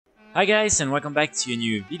Hi guys, and welcome back to a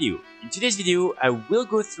new video. In today's video, I will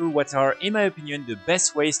go through what are, in my opinion, the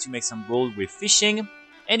best ways to make some gold with fishing,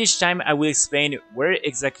 and each time I will explain where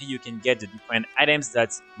exactly you can get the different items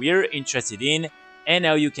that we're interested in and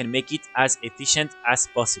how you can make it as efficient as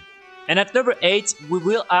possible. And at number 8, we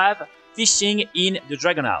will have fishing in the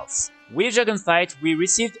Dragon Isles. With Dragonflight, we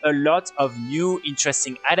received a lot of new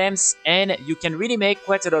interesting items, and you can really make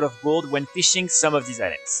quite a lot of gold when fishing some of these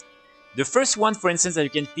items. The first one, for instance, that you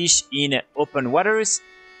can fish in open waters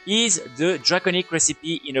is the draconic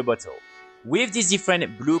recipe in a bottle. With these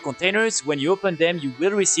different blue containers, when you open them, you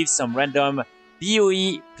will receive some random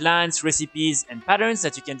PoE, plants, recipes, and patterns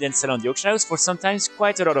that you can then sell on the auction house for sometimes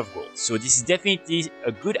quite a lot of gold. So this is definitely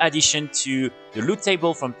a good addition to the loot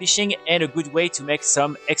table from fishing and a good way to make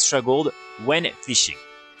some extra gold when fishing.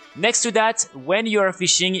 Next to that, when you are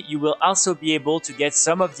fishing, you will also be able to get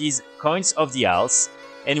some of these coins of the Isles.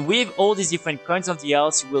 And with all these different coins of the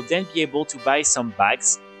Isles, you will then be able to buy some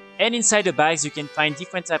bags. And inside the bags, you can find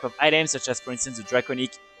different type of items, such as, for instance, the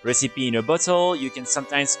draconic recipe in a bottle. You can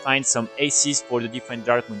sometimes find some aces for the different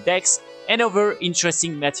Dark Moon decks, and other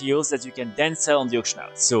interesting materials that you can then sell on the auction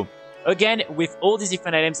house. So again, with all these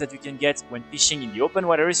different items that you can get when fishing in the open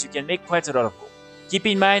waters, you can make quite a lot of gold. Keep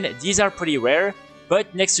in mind, these are pretty rare,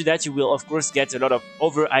 but next to that, you will of course get a lot of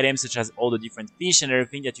other items, such as all the different fish and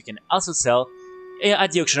everything that you can also sell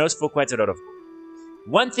at the auction house for quite a lot of gold.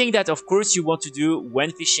 One thing that of course you want to do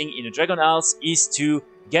when fishing in the Dragon Isles is to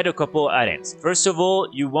get a couple items. First of all,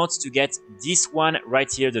 you want to get this one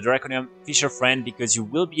right here, the Draconium Fisher Friend, because you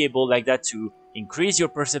will be able like that to increase your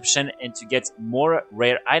perception and to get more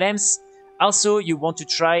rare items. Also, you want to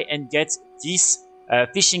try and get this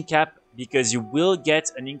fishing cap, because you will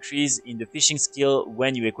get an increase in the fishing skill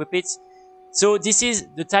when you equip it. So this is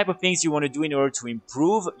the type of things you want to do in order to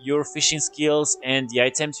improve your fishing skills and the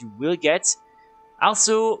items you will get.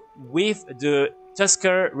 Also, with the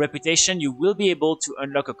Tusker reputation, you will be able to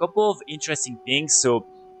unlock a couple of interesting things. So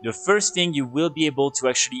the first thing you will be able to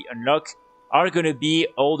actually unlock are going to be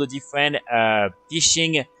all the different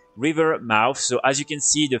fishing river mouths. So as you can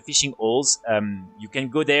see, the fishing holes, you can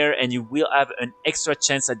go there and you will have an extra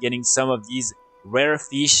chance at getting some of these rare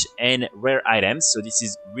fish and rare items. So this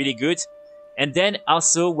is really good. And then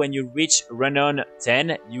also when you reach run-on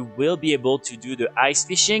 10, you will be able to do the ice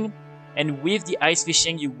fishing. And with the ice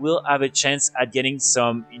fishing, you will have a chance at getting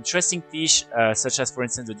some interesting fish, such as, for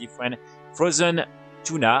instance, the different frozen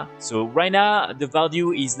tuna. So right now, the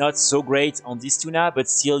value is not so great on this tuna, but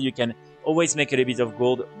still you can always make a little bit of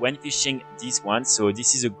gold when fishing this one. So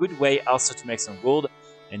this is a good way also to make some gold.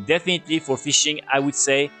 And definitely for fishing, I would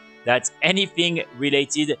say that anything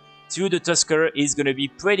related to the Tusker is going to be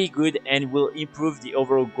pretty good and will improve the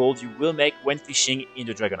overall gold you will make when fishing in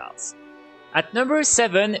the Dragon Isles. At number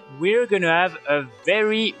 7, we're going to have a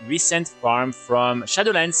very recent farm from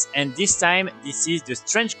Shadowlands, and this time this is the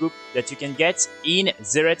Strange Goop that you can get in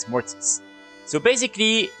Zeret Mortis. So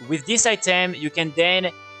basically, with this item, you can then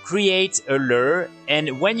create a lure,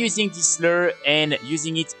 and when using this lure and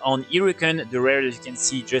using it on Hurricane, the rare that you can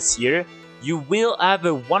see just here, you will have a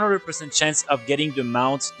 100% chance of getting the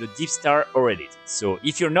mount, the Deep Star already. So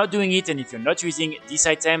if you're not doing it and if you're not using this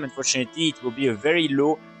item, unfortunately it will be a very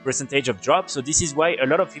low percentage of drop. So this is why a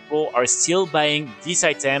lot of people are still buying this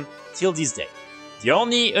item till this day. The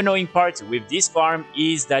only annoying part with this farm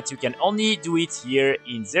is that you can only do it here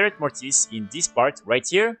in Zeret Mortis, in this part right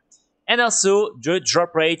here. And also the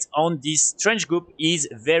drop rate on this Strange Goop is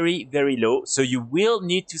very, very low. So you will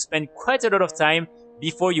need to spend quite a lot of time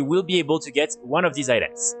before you will be able to get one of these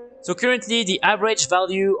items. So currently the average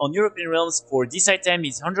value on European realms for this item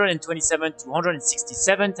is 127 to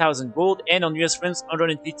 167,000 gold, and on US realms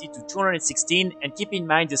 150 to 216, and keep in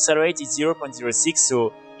mind the sell rate is 0.06,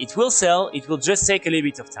 so it will sell, it will just take a little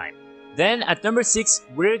bit of time. Then at number 6,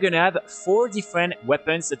 we're gonna have 4 different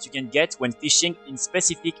weapons that you can get when fishing in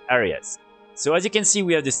specific areas. So as you can see,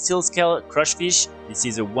 we have the Steel Scale Crushfish. This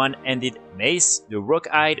is a one-handed mace, the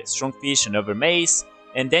Rock-eyed Strongfish, another mace,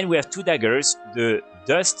 and then we have 2 daggers, the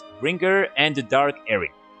Dustbringer and the Dark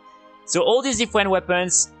Earring. So all these different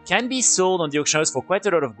weapons can be sold on the auction house for quite a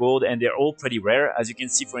lot of gold, and they're all pretty rare. As you can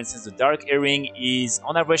see, for instance, the Dark Earring is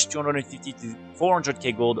on average 250 to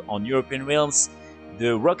 400k gold on European realms.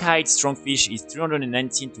 The Rock-eyed Strongfish is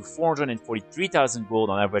 319 to 443,000 gold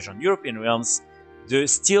on average on European realms. The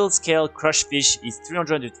Steel Scale Crushfish is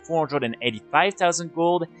 300 to 485,000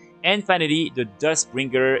 gold. And finally, the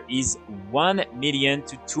Dustbringer is 1 million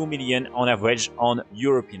to 2 million on average on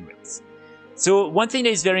European realms. So one thing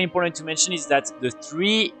that is very important to mention is that the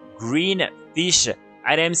 3 green fish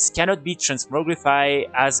items cannot be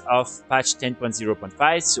transmogrified as of patch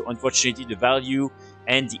 10.0.5. So unfortunately, the value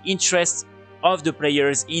and the interest of the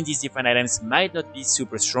players in these different items might not be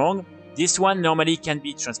super strong. This one normally can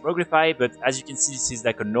be transmogrified, but as you can see, this is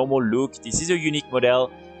like a normal look. This is a unique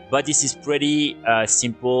model, but this is pretty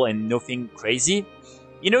simple and nothing crazy.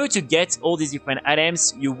 In order to get all these different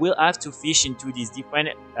items, you will have to fish into these different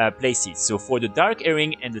places. So for the Dark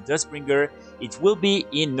Herring and the Dustbringer, it will be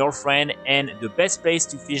in Northrend, and the best place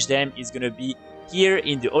to fish them is going to be here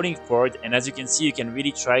in the Hollingford. And as you can see, you can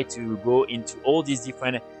really try to go into all these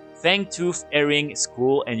different Fangtooth Herring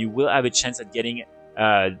school, and you will have a chance at getting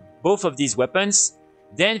both of these weapons.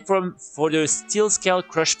 Then for the Steel Scale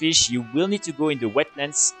Crushfish, you will need to go in the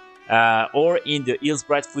wetlands or in the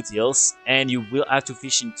Hillsbrad foothills, and you will have to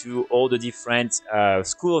fish into all the different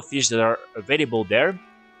school of fish that are available there.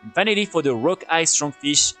 And finally, for the Rock Eye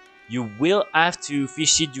Strongfish, you will have to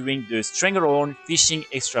fish it during the Stranglehorn Fishing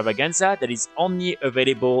Extravaganza that is only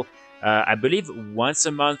available, I believe, once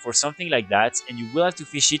a month or something like that, and you will have to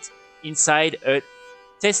fish it inside a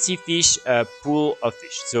Tasty Fish pool of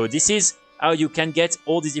fish. So this is how you can get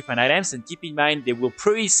all these different items, and keep in mind they will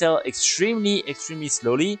probably sell extremely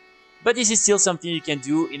slowly, but this is still something you can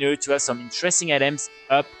do in order to have some interesting items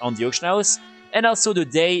up on the auction house. And also the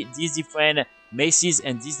day these different maces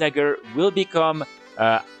and this dagger will become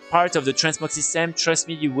part of the transmog system, trust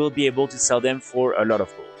me, you will be able to sell them for a lot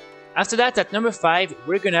of gold. After that, at number 5,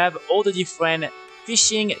 we're gonna have all the different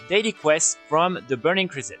fishing daily quests from the Burning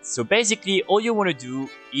Crusade. So basically, all you want to do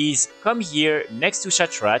is come here next to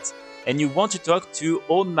Shatrat, and you want to talk to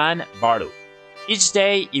Old Man Barlow. Each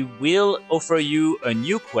day, it will offer you a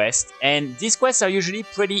new quest, and these quests are usually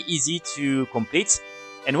pretty easy to complete.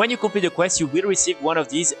 And when you complete the quest, you will receive one of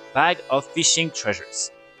these bag of fishing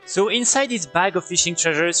treasures. So inside this bag of fishing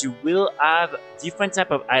treasures, you will have different type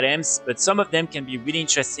of items, but some of them can be really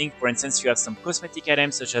interesting. For instance, you have some cosmetic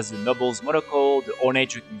items such as the Noble's Monocle, the Ornate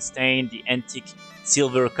Draconic Stain, the Antique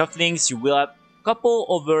Silver Cufflinks. You will have a couple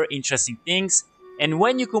other interesting things. And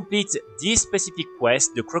when you complete this specific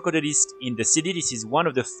quest, the Crocodilisk in the City, this is one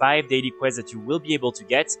of the 5 daily quests that you will be able to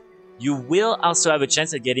get. You will also have a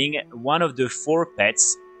chance at getting one of the 4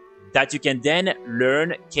 pets that you can then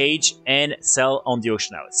learn, cage, and sell on the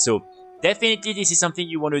auction house. So definitely this is something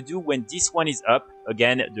you want to do when this one is up.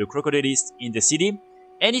 Again, the Crocodilisk in the City.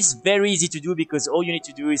 And it's very easy to do because all you need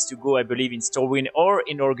to do is to go, I believe, in Stormwind or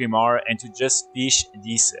in Orgrimmar and to just fish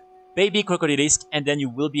this baby Crocodilisk, and then you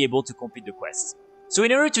will be able to complete the quest. So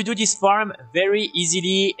in order to do this farm very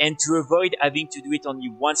easily and to avoid having to do it only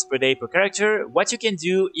once per day per character, what you can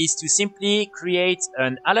do is to simply create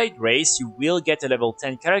an allied race. You will get a level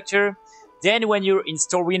 10 character. Then when you're in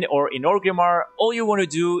Stormwind or in Orgrimmar, all you want to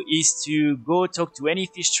do is to go talk to any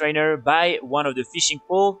fish trainer, buy one of the fishing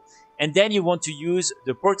pole, and then you want to use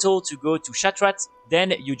the portal to go to Shatrat.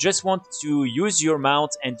 Then you just want to use your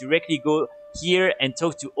mount and directly go here and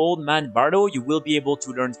talk to Old Man Barlow. You will be able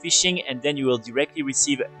to learn fishing, and then you will directly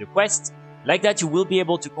receive the quest. Like that, you will be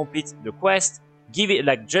able to complete the quest,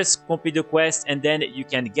 just complete the quest, and then you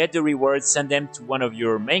can get the rewards, send them to one of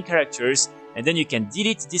your main characters, and then you can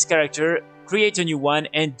delete this character, create a new one,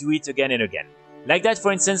 and do it again and again. Like that,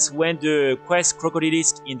 for instance, when the quest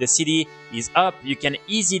Crocodilisk in the City is up, you can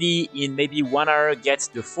easily, in maybe 1 hour, get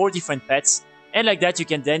the 4 different pets. And like that, you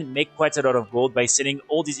can then make quite a lot of gold by selling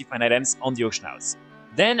all these different items on the auction house.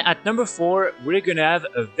 Then at number 4, we're gonna have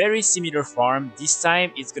a very similar farm. This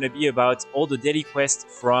time, it's gonna be about all the daily quests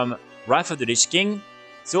from Wrath of the Lich King.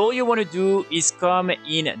 So all you want to do is come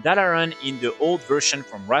in Dalaran in the old version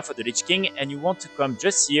from Wrath of the Lich King, and you want to come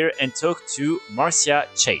just here and talk to Marcia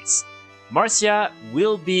Chase. Marcia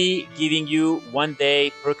will be giving you 1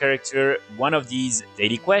 day per character one of these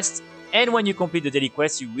daily quests. And when you complete the daily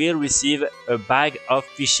quest, you will receive a bag of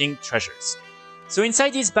fishing treasures. So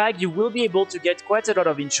inside this bag, you will be able to get quite a lot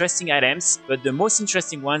of interesting items, but the most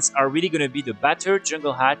interesting ones are really going to be the battered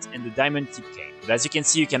jungle hat and the diamond tip cane. But as you can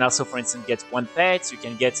see, you can also, for instance, get 1 pet, you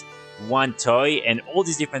can get 1 toy, and all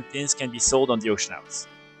these different things can be sold on the auction house.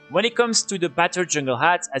 When it comes to the battered jungle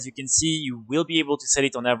hat, as you can see, you will be able to sell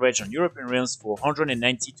it on average on European realms for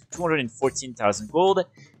 190 to 214,000 gold.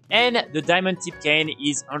 And the diamond tip cane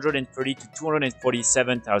is 130 to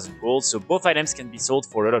 247,000 gold, so both items can be sold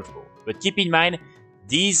for a lot of gold. But keep in mind,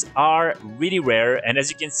 these are really rare, and as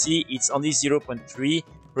you can see, it's only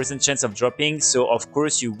 0.3% chance of dropping, so of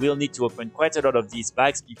course you will need to open quite a lot of these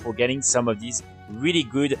bags before getting some of these really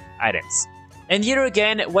good items. And here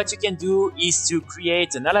again, what you can do is to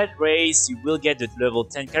create an allied race. You will get the level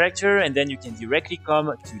 10 character, and then you can directly come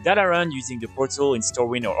to Dalaran using the portal in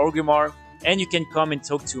Stormwind or Orgrimmar. And you can come and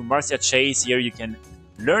talk to Marcia Chase. Here you can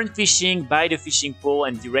learn fishing, buy the fishing pole,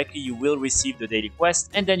 and directly you will receive the daily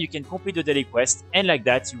quest, and then you can complete the daily quest, and like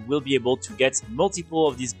that you will be able to get multiple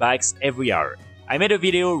of these bags every hour. I made a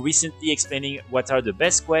video recently explaining what are the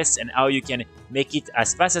best quests and how you can make it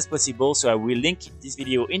as fast as possible, so I will link this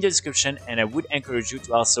video in the description, and I would encourage you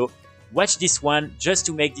to also watch this one just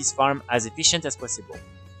to make this farm as efficient as possible.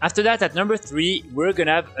 After that, at number 3, we're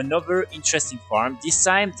gonna have another interesting farm. This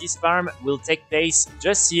time, this farm will take place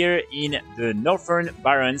just here in the Northern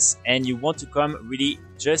Barrens, and you want to come really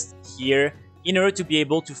just here in order to be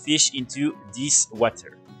able to fish into this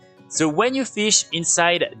water. So when you fish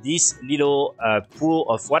inside this little pool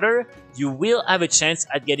of water, you will have a chance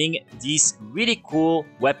at getting this really cool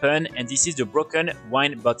weapon, and this is the broken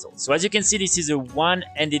wine bottle. So as you can see, this is a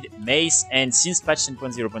one-handed mace, and since patch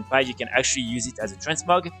 10.0.5 you can actually use it as a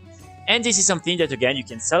transmog, and this is something that again you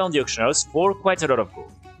can sell on the auction house for quite a lot of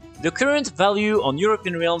gold. The current value on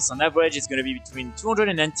European realms on average is going to be between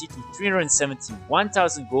 290 to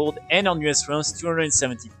 371,000 gold, and on US realms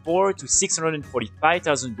 274 to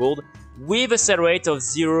 645,000 gold, with a sell rate of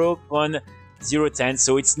 0.010,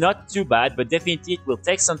 so it's not too bad, but definitely it will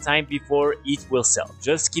take some time before it will sell.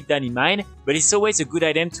 Just keep that in mind, but it's always a good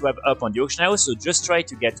item to have up on the auction house, so just try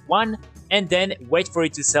to get one and then wait for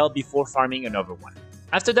it to sell before farming another one.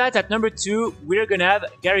 After that, at number 2, we're gonna have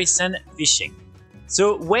Garrison Fishing.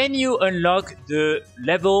 So when you unlock the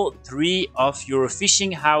level 3 of your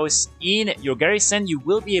fishing house in your garrison, you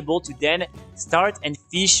will be able to then start and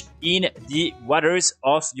fish in the waters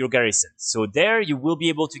of your garrison. So there you will be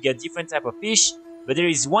able to get different type of fish, but there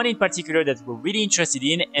is one in particular that we're really interested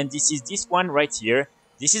in, and this is this one right here.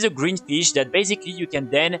 This is a green fish that basically you can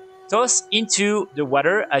then toss into the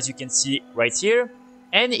water, as you can see right here,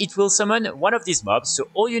 and it will summon one of these mobs. So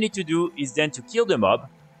all you need to do is then to kill the mob,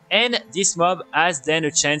 and this mob has then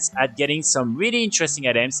a chance at getting some really interesting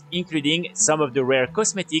items, including some of the rare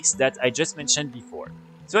cosmetics that I just mentioned before.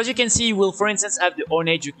 So as you can see, you will for instance have the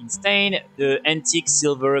ornate looking stain, the antique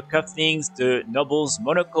silver cufflinks, the noble's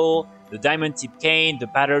monocle, the diamond tip cane, the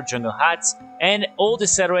battered jungle hat, and all the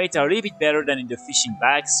sell rates are a little bit better than in the fishing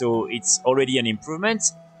bag, so it's already an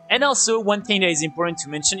improvement. And also, one thing that is important to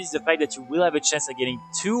mention is the fact that you will have a chance at getting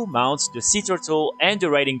 2 mounts, the sea turtle and the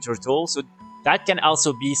riding turtle, so that can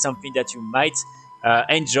also be something that you might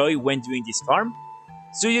enjoy when doing this farm.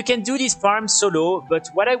 So you can do this farm solo, but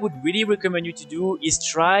what I would really recommend you to do is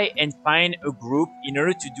try and find a group in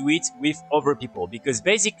order to do it with other people. Because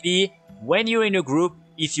basically, when you're in a group,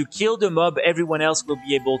 if you kill the mob, everyone else will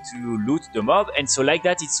be able to loot the mob. And so like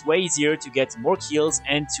that, it's way easier to get more kills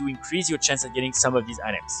and to increase your chance of getting some of these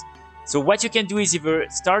items. So what you can do is either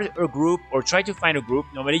start a group or try to find a group.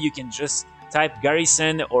 Normally you can just type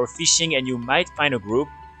garrison or fishing and you might find a group.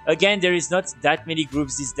 Again, there is not that many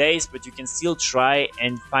groups these days, but you can still try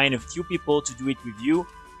and find a few people to do it with you,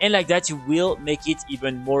 and like that you will make it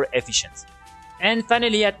even more efficient. And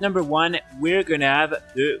finally, at number 1, we're gonna have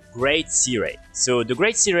the Great Sea Ray. So the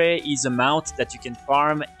Great Sea Ray is a mount that you can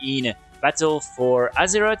farm in Battle for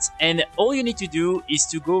Azeroth, and all you need to do is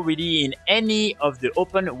to go really in any of the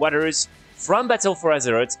open waters from Battle for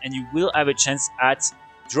Azeroth, and you will have a chance at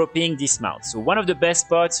dropping this mount. So one of the best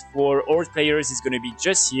spots for Horde players is going to be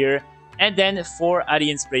just here, and then for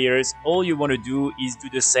Alliance players, all you want to do is do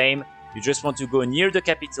the same. You just want to go near the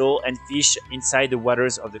capital and fish inside the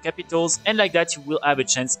waters of the capitals, and like that you will have a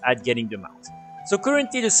chance at getting the mount. So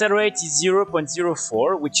currently the sell rate is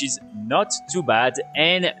 0.04, which is not too bad,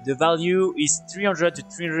 and the value is 300 to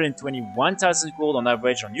 321,000 gold on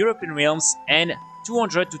average on European realms, and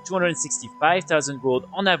 200 to 265,000 gold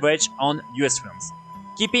on average on US realms.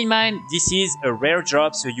 Keep in mind, this is a rare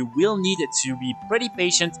drop, so you will need to be pretty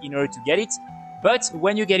patient in order to get it, but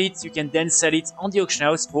when you get it, you can then sell it on the auction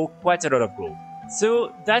house for quite a lot of gold.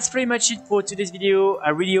 So that's pretty much it for today's video. I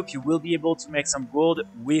really hope you will be able to make some gold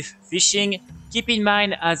with fishing. Keep in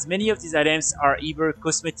mind, as many of these items are either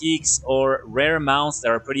cosmetics or rare mounts that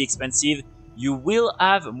are pretty expensive, you will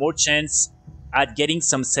have more chance at getting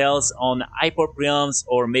some sales on hyperp realms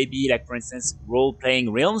or maybe like for instance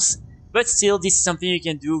role-playing realms. But still, this is something you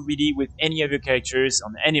can do really with any of your characters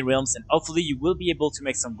on any realms, and hopefully you will be able to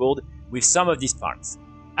make some gold with some of these farms.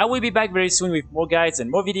 I will be back very soon with more guides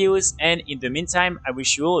and more videos, and in the meantime, I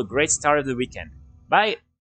wish you all a great start of the weekend. Bye!